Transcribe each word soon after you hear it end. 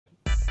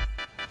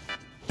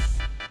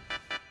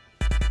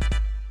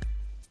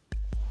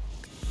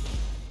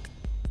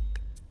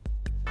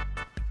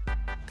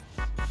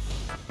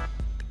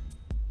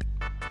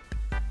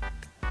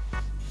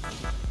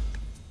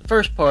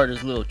first part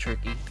is a little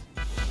tricky.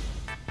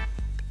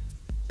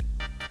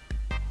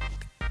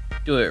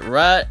 Do it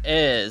right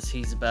as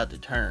he's about to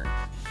turn.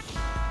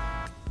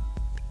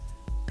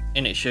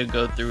 And it should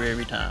go through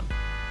every time.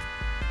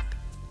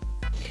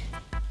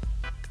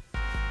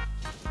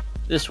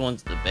 This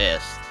one's the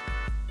best.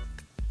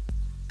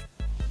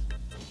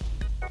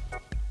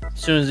 As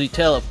soon as he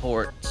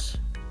teleports,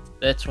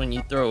 that's when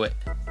you throw it.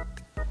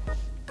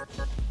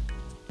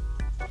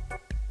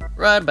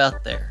 Right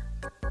about there.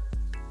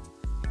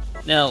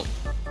 Now,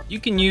 you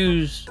can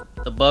use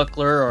the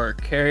buckler or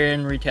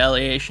carian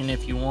retaliation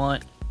if you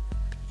want,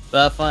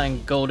 but I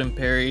find golden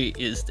parry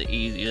is the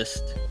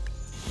easiest.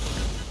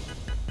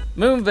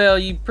 Moonveil,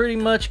 you pretty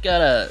much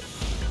gotta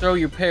throw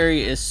your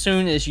parry as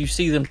soon as you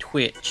see them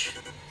twitch.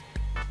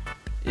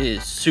 It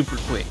is super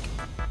quick.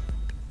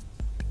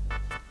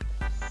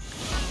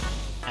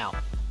 Ow.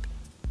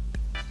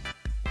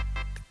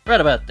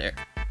 Right about there.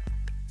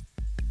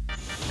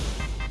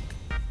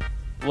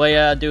 The way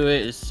I do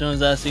it, as soon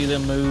as I see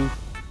them move,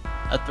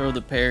 I throw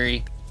the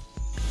parry.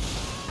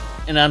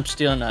 And I'm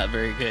still not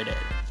very good at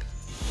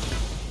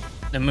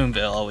it. The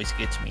Moonveil always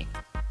gets me.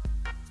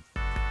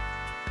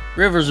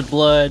 Rivers of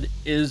Blood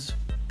is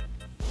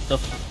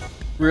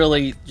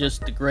really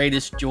just the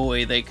greatest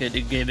joy they could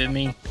have given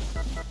me.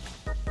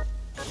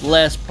 The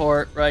last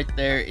part right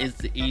there is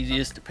the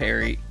easiest to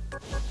parry.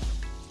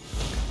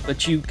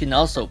 But you can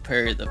also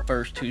parry the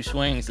first two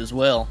swings as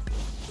well.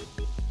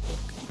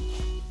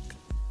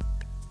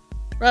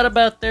 Right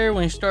about there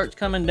when he starts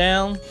coming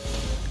down.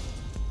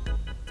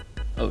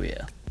 Oh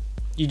yeah.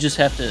 You just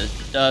have to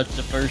dodge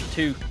the first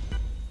two.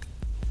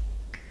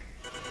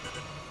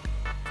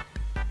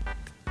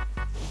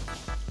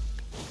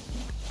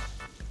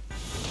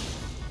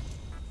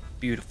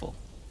 Beautiful.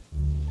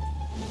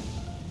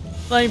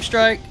 Flame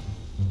Strike.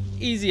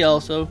 Easy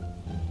also.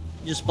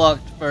 Just block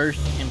the first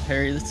and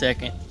parry the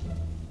second.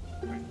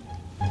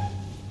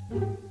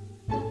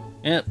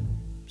 Yep.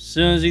 As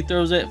soon as he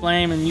throws that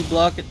flame and you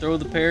block it, throw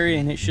the parry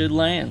and it should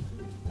land.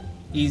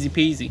 Easy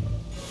peasy.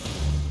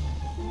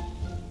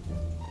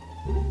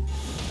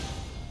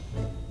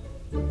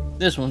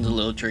 This one's a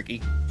little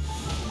tricky.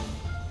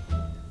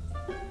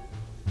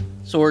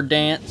 Sword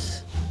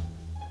Dance.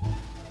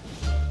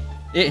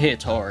 It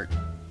hits hard.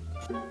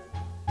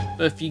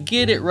 But if you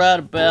get it right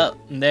about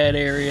in that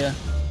area,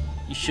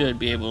 you should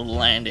be able to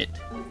land it.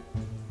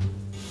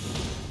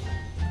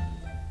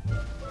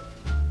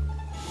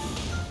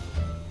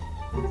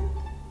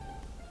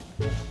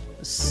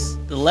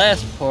 The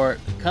last part,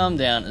 the come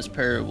down, is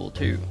parryable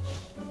too.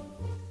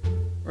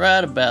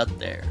 Right about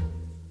there.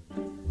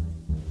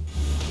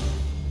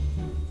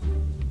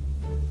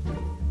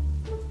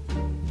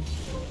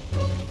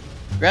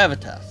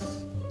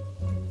 Gravitas.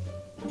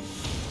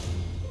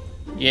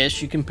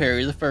 Yes, you can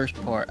parry the first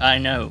part. I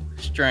know,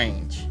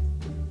 strange.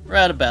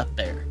 Right about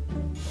there.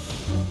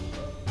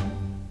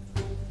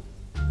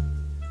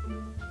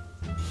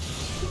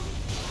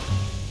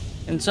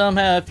 And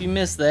somehow if you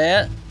miss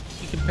that,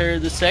 you can parry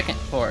the second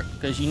part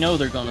because you know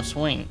they're gonna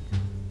swing.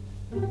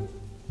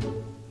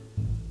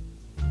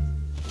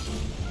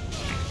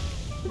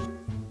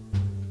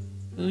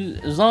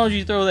 As long as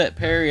you throw that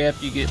parry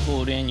after you get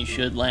pulled in, you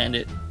should land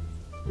it.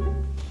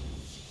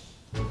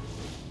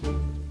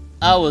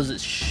 I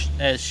was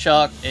as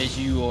shocked as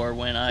you are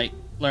when I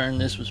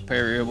learned this was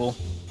parryable.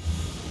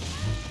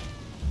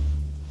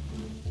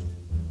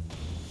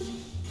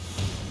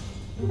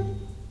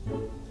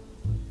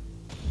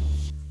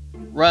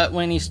 Right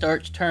when he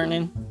starts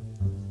turning,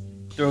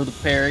 throw the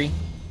parry,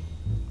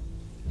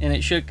 and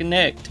it should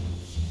connect.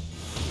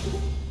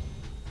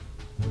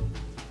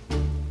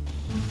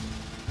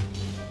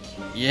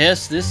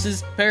 Yes, this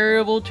is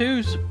parryable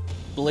too,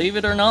 believe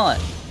it or not.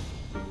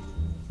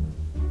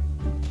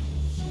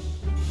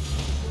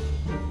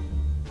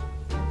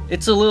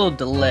 It's a little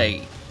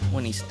delay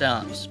when he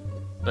stops,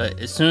 but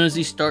as soon as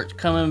he starts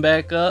coming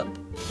back up,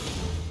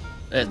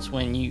 that's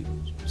when you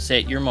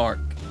set your mark.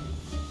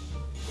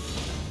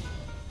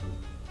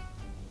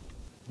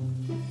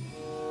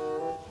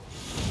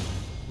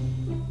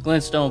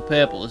 Glintstone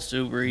Pebble is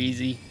super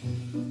easy.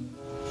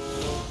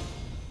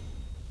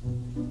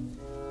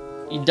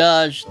 You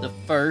dodge the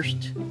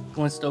first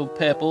Glintstone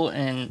Pebble,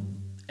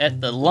 and at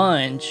the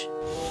lunge,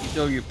 you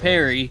throw your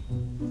parry.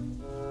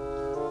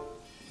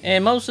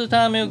 And most of the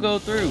time it'll go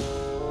through.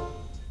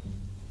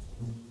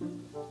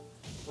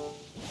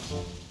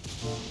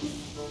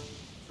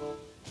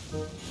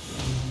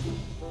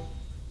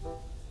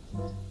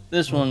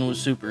 This one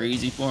was super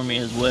easy for me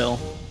as well.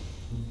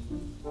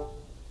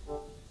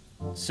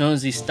 As soon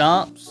as he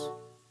stomps,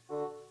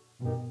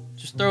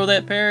 just throw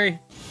that parry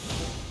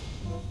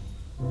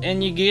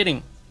and you get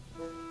him.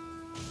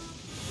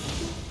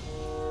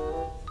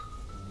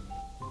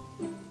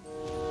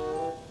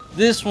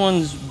 This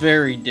one's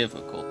very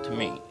difficult to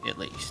me, at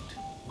least.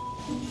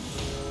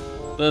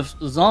 But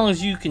as long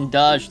as you can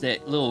dodge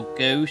that little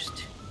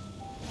ghost,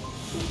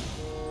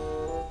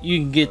 you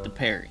can get the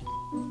parry.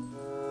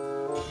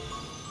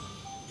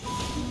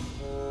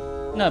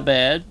 Not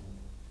bad.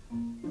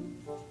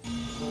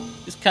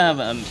 It's kind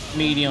of a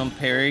medium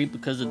parry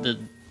because of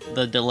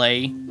the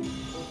delay.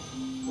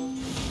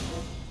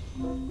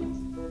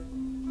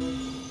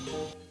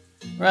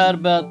 Right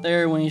about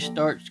there when he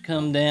starts to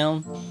come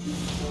down,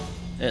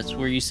 that's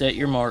where you set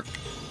your mark.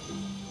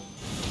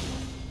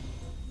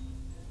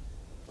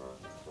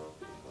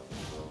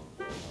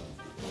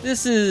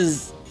 This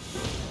is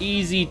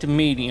easy to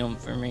medium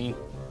for me.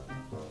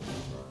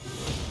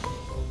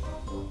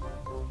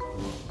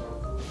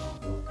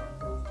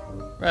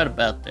 Right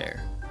about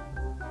there.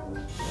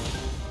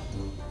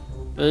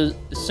 But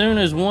as soon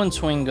as one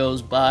swing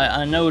goes by,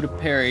 I know to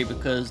parry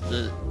because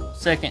the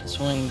second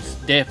swing's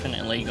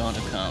definitely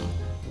gonna come.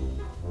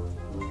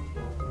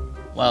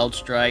 Wild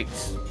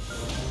strikes.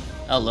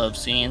 I love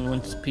seeing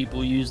when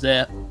people use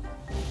that.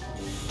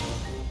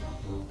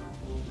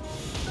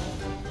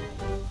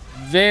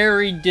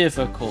 Very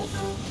difficult,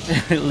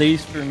 at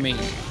least for me.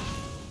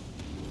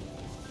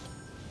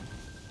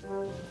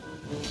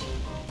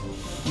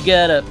 You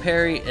gotta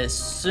parry as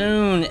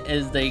soon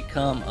as they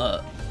come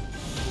up,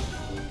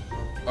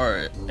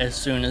 or as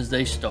soon as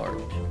they start.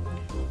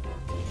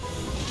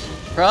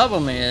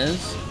 Problem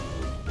is,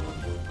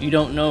 you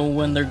don't know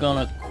when they're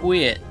gonna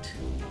quit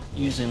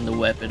using the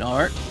weapon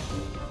art,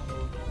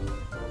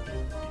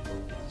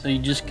 so you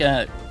just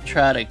gotta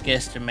try to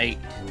guesstimate.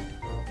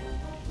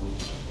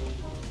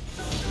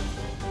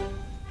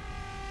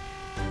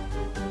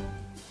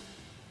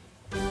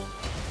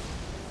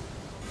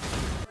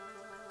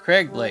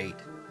 Cragblade.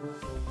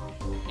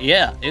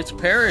 Yeah, it's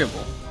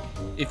parryable,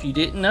 if you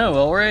didn't know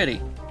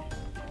already.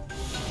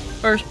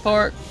 First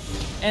part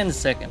and the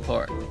second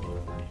part.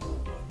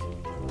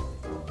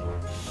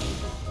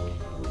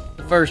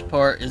 The first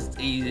part is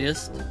the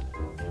easiest.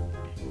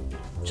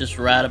 Just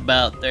right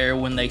about there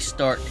when they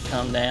start to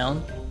come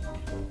down.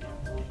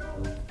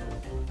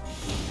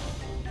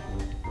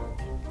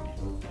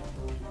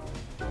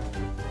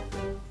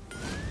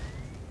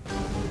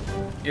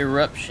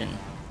 Eruption.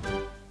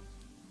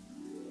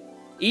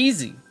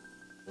 Easy.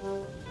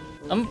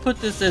 I'm gonna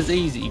put this as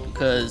easy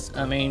because,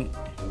 I mean,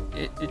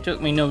 it took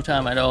me no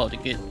time at all to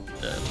get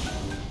the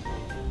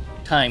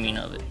timing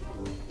of it.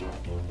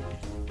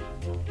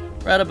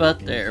 Right about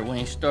there when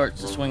he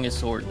starts to swing his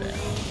sword down.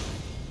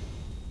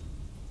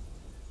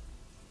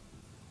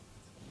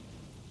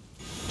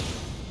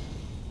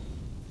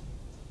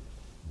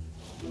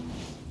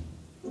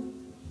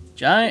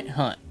 Giant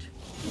Hunt.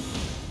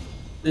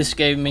 This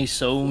gave me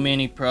so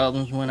many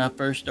problems when I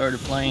first started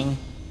playing.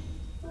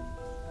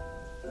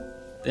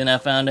 Then I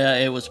found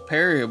out it was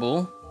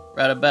parryable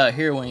right about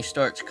here when he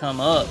starts to come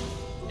up.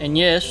 And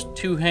yes,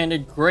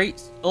 two-handed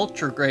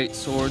ultra great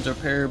swords are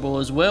parryable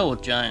as well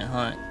with Giant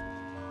Hunt.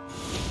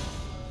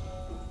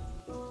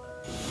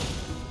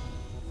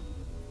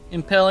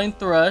 Impaling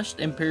Thrust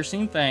and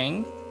Piercing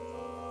Fang.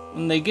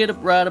 When they get up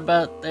right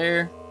about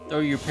there, throw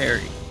your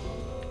parry.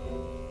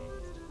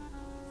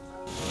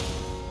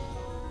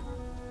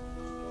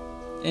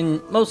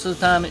 And most of the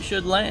time it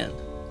should land.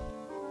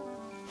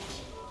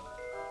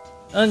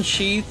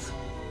 Unsheathe,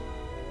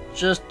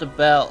 just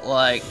about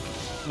like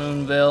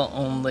Moonveil,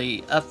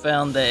 only I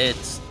found that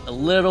it's a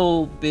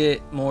little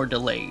bit more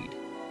delayed.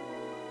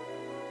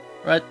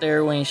 Right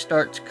there when you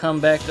start to come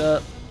back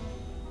up.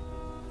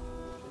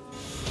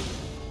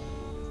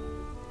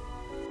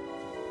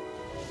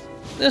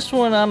 This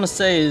one I'm gonna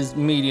say is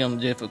medium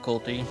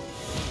difficulty.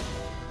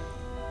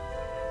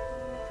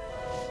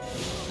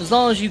 As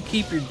long as you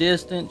keep your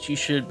distance, you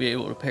should be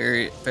able to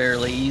parry it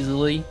fairly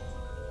easily.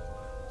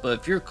 But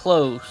if you're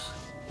close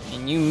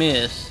and you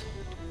miss,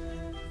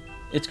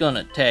 it's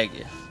gonna tag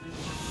you.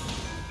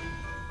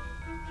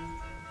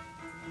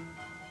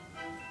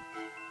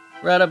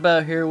 Right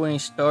about here when he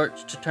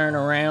starts to turn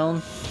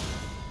around,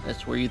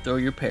 that's where you throw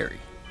your parry.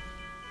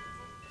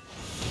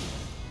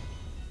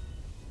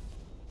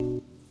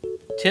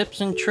 Tips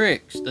and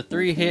tricks, the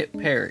 3-hit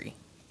parry.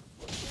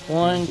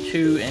 1,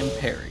 2, and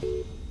parry.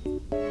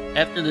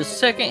 After the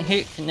second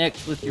hit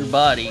connects with your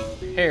body,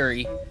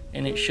 parry,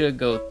 and it should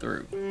go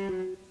through.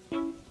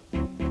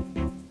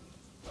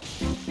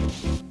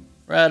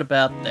 Right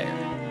about there.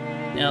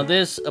 Now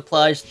this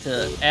applies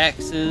to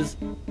axes,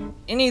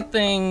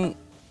 anything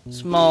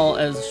small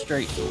as a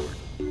straight sword.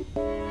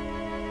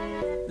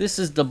 This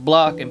is the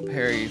block and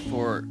parry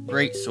for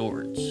great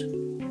swords.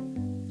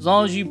 As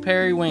long as you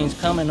parry when he's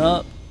coming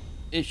up,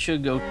 it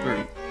should go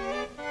through.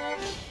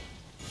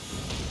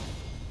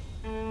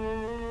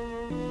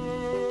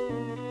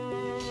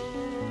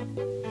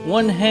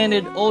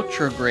 One-handed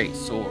ultra great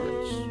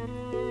swords.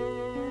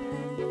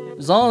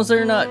 As long as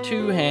they're not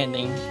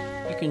two-handing,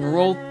 you can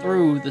roll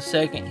through the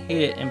second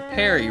hit and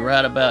parry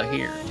right about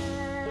here.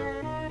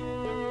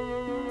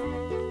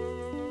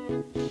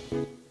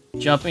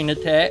 Jumping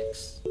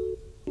attacks.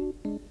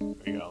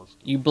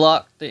 You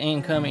block the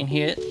incoming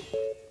hit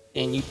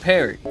and you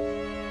parry.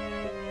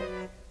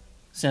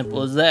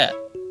 Simple as that.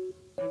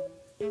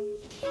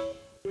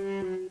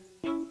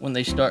 When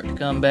they start to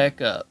come back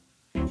up,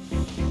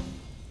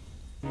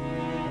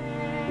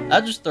 I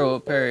just throw a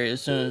parry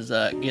as soon as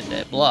I get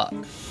that block.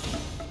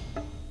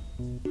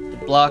 The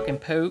block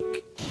and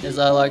poke, as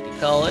I like to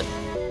call it.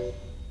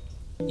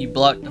 You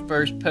block the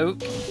first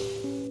poke,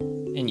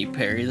 and you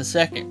parry the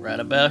second right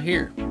about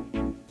here.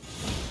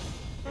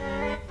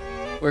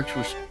 Works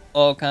with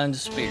all kinds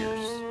of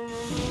spears.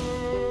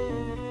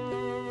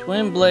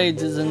 Twin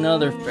Blades is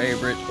another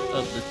favorite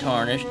of the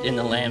Tarnished in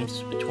the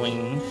Lands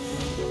Between.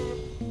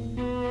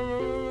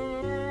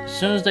 As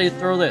soon as they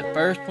throw that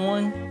first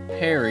one,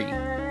 parry,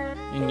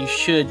 and you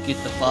should get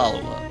the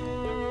follow-up.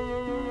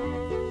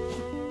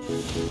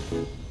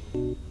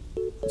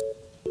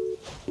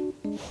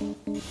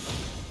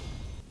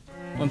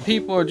 When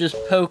people are just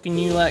poking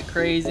you like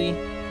crazy,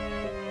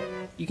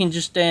 you can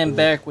just stand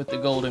back with the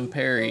golden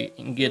parry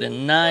and get a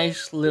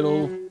nice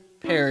little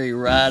parry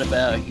right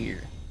about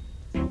here.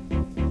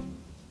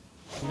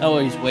 I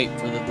always wait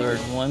for the third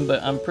one,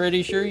 but I'm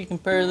pretty sure you can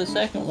parry the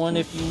second one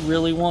if you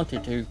really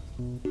wanted to.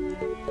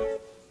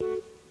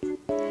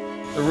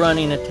 The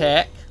running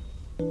attack.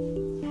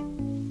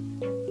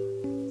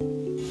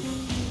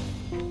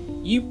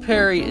 You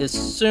parry as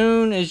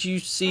soon as you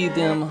see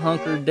them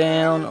hunker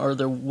down or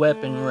their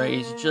weapon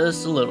raised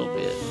just a little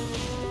bit.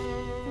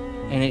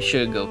 And it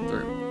should go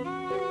through.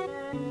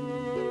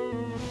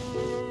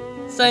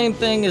 Same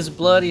thing as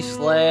Bloody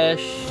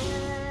Slash.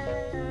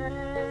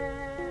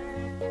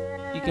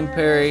 You can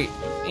parry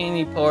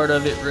any part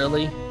of it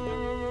really,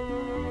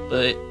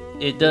 but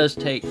it does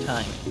take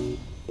timing.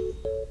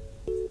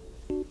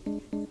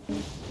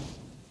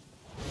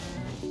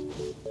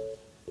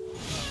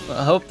 Well,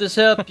 I hope this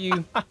helped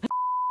you.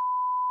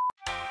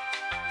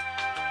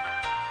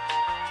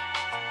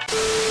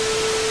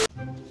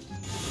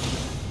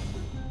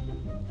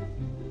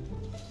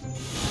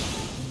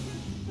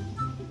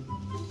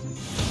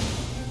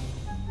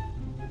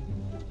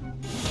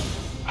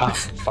 Ah,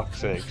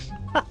 fuck's sakes.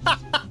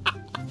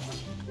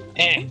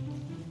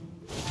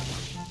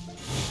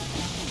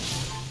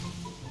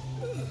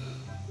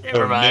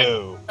 Never mind.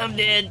 No. I'm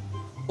dead.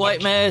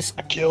 White mask.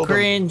 I killed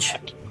Cringe.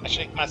 him. I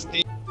shake my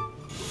stick.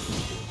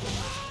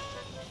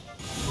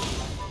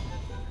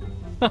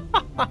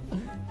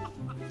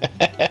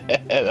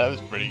 That was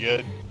pretty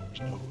good.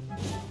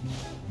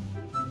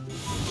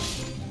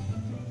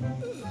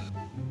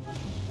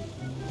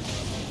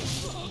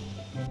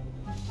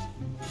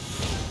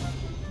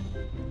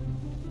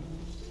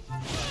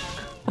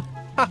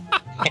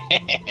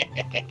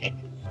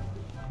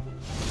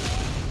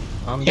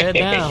 I'm dead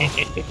now.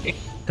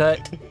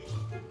 Cut.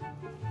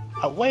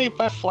 I wave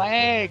my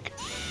flag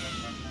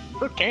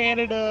for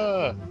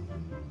Canada.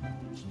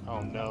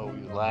 Oh no,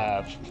 you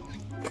laughed.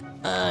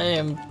 I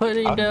am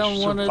putting How did down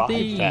you one of survive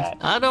these. that?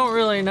 I don't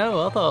really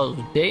know. I thought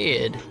I was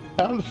dead.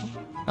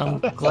 I'm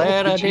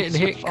glad I didn't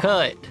hit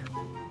cut.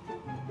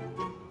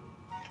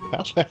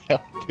 How the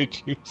hell did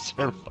you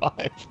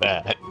survive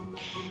that?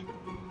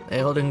 The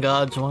Elden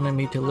Gods wanted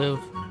me to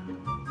live.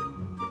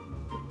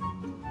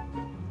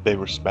 They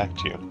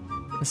respect you.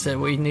 I said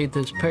we need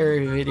this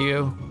parry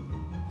video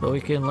so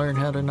we can learn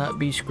how to not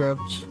be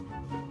scrubs.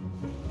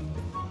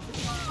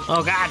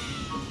 Oh god!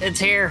 It's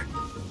here!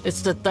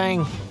 It's the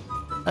thing!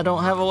 I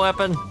don't have a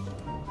weapon!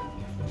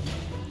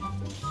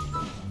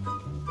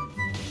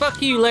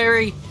 Fuck you,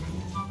 Larry!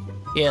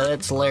 Yeah,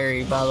 that's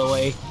Larry, by the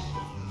way.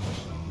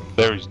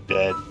 Larry's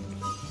dead.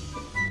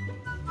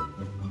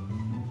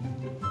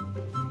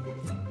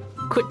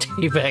 Quit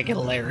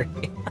teabagging Larry.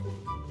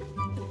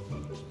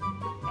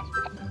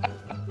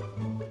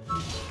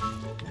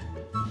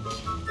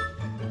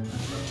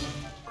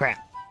 Crap.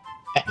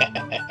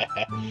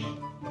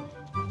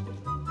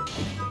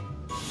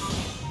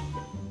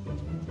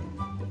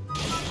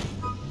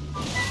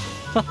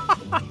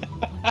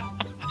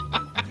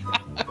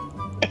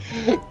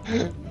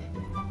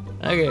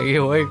 I gotta get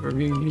away from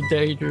you, you're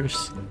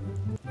dangerous.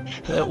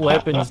 That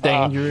weapon's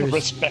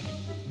dangerous.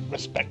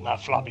 Respect my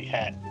floppy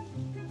hat.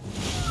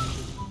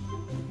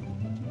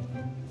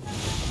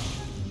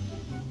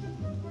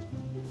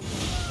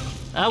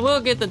 I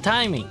will get the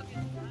timing.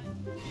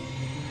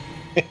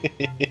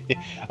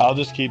 I'll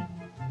just keep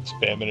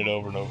spamming it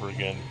over and over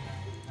again.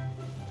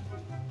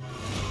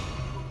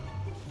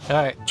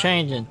 Alright,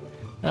 changing.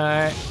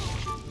 Alright.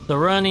 The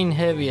running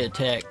heavy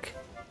attack.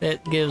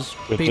 That gives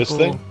With this people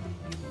thing?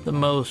 the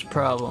most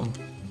problem.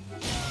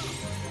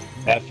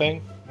 That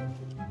thing?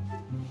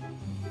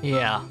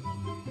 Yeah.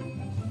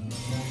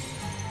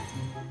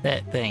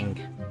 That thing.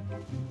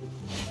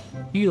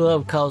 You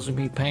love causing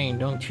me pain,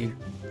 don't you?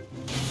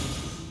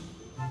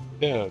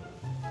 Dude.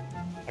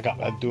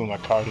 I'm doing my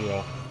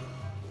cardio.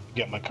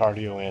 Get my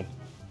cardio in.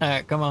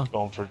 Alright, come on.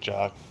 Going for a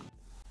jog.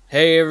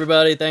 Hey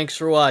everybody, thanks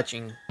for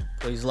watching.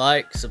 Please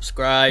like,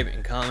 subscribe,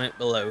 and comment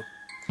below.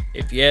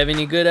 If you have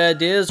any good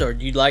ideas or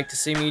you'd like to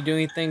see me do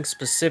anything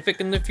specific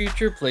in the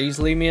future, please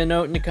leave me a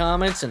note in the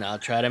comments and I'll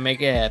try to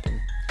make it happen.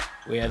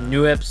 We have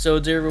new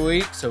episodes every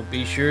week, so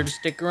be sure to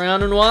stick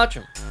around and watch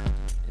them.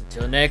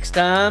 Until next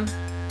time,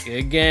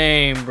 good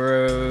game,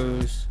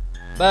 bros.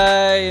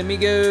 Bye,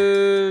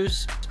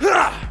 amigos.